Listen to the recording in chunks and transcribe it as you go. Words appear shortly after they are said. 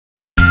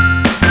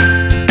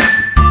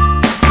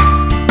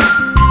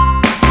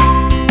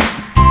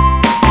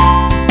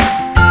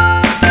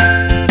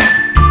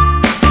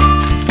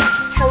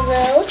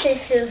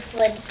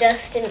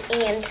Dustin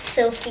and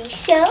Sophie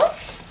show,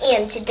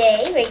 and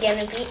today we're going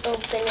to be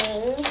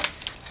opening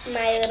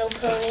My Little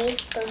Pony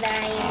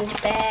blind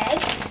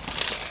bags.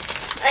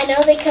 I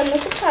know they come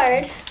with a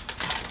card.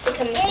 They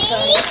come with a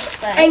pony,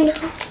 but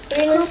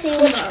we're going to see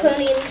which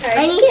pony and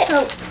card you get.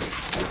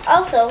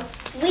 Also,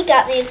 we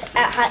got these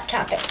at Hot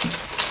Topic.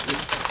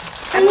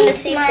 I'm going to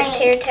see if the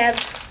tear tab.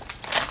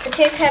 The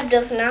tear tab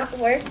does not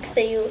work, so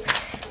you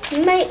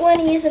might want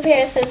to use a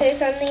pair of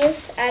scissors on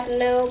these. I don't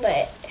know,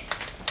 but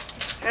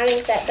I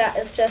think that dot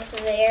is just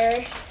there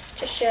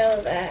to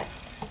show that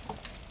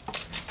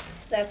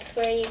that's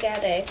where you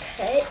gotta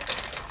cut,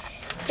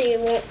 so you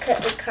won't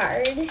cut the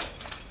card,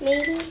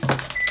 maybe.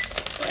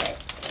 But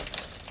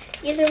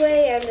either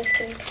way, I'm just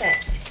gonna cut.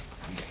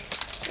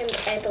 And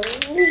I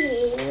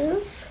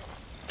believe.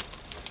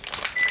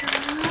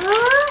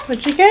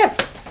 What'd you get?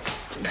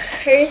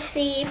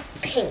 Percy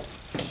Pink.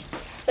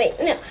 Wait,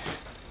 no.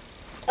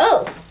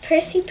 Oh,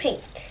 Percy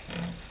Pink.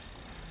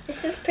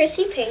 This is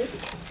Percy Pink.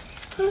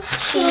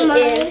 She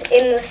is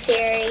in the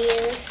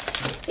series.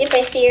 If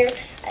I see her,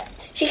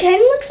 she kind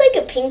of looks like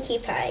a Pinkie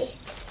Pie.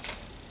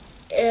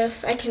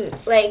 If I can,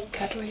 like,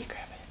 That's where you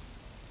grab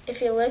it.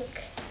 If you look,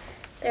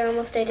 they're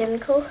almost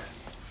identical.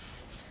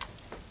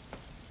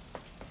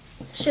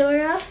 Show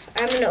her off.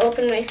 I'm going to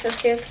open my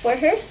sister's for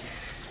her.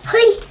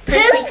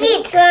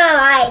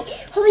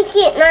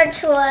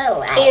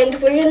 And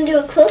we're going to do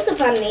a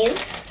close-up on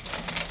these,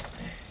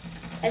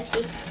 as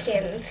you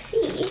can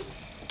see.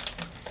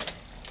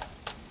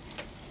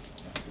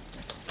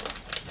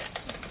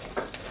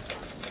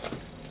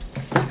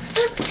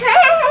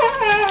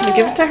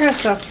 Give it to her,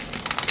 so.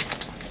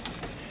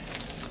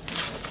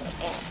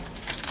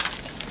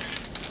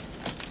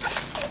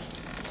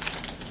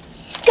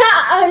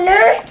 Got our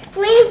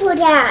Rainbow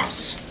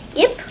Dash.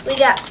 Yep, we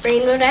got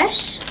Rainbow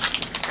Dash.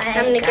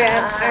 I'm going to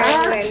grab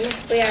our one.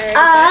 We are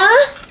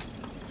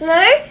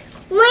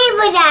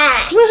Rainbow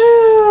Dash.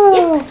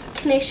 Yep.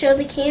 Can I show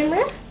the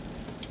camera?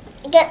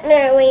 Got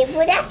our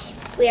Rainbow Dash.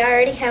 We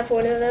already have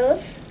one of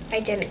those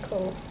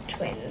identical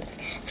twins.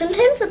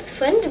 Sometimes it's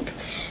fun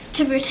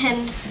to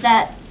pretend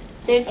that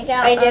they're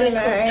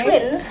identical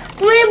twins.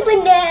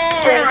 Rainbow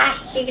Dash.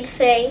 So you could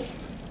say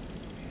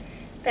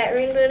that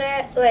Rainbow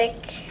Dash,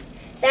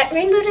 that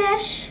Rainbow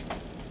Dash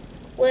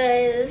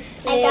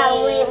was named, I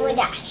got Rainbow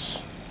Dash.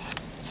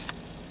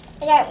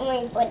 I got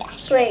Rainbow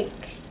Dash.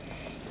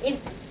 If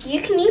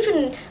you can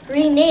even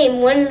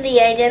rename one of the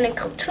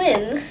identical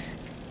twins,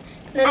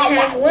 then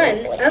have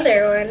one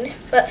other one,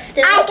 but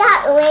still I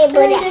got Rainbow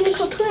they're Dash.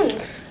 identical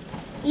twins.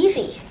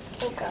 Easy.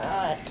 I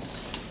got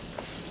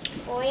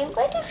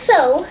Rainbow Dash.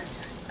 So,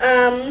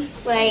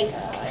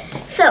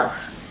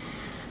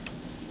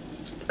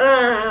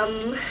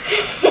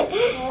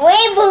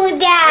 Rainbow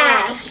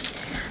Dash.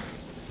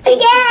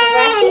 Thank you for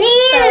watching.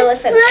 Follow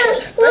us on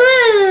Facebook,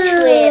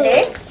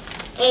 Twitter,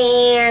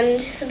 and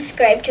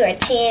subscribe to our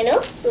channel.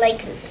 Like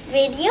this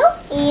video,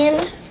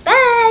 and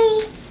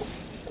bye.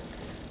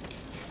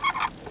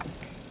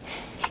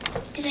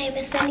 Did I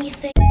miss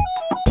anything?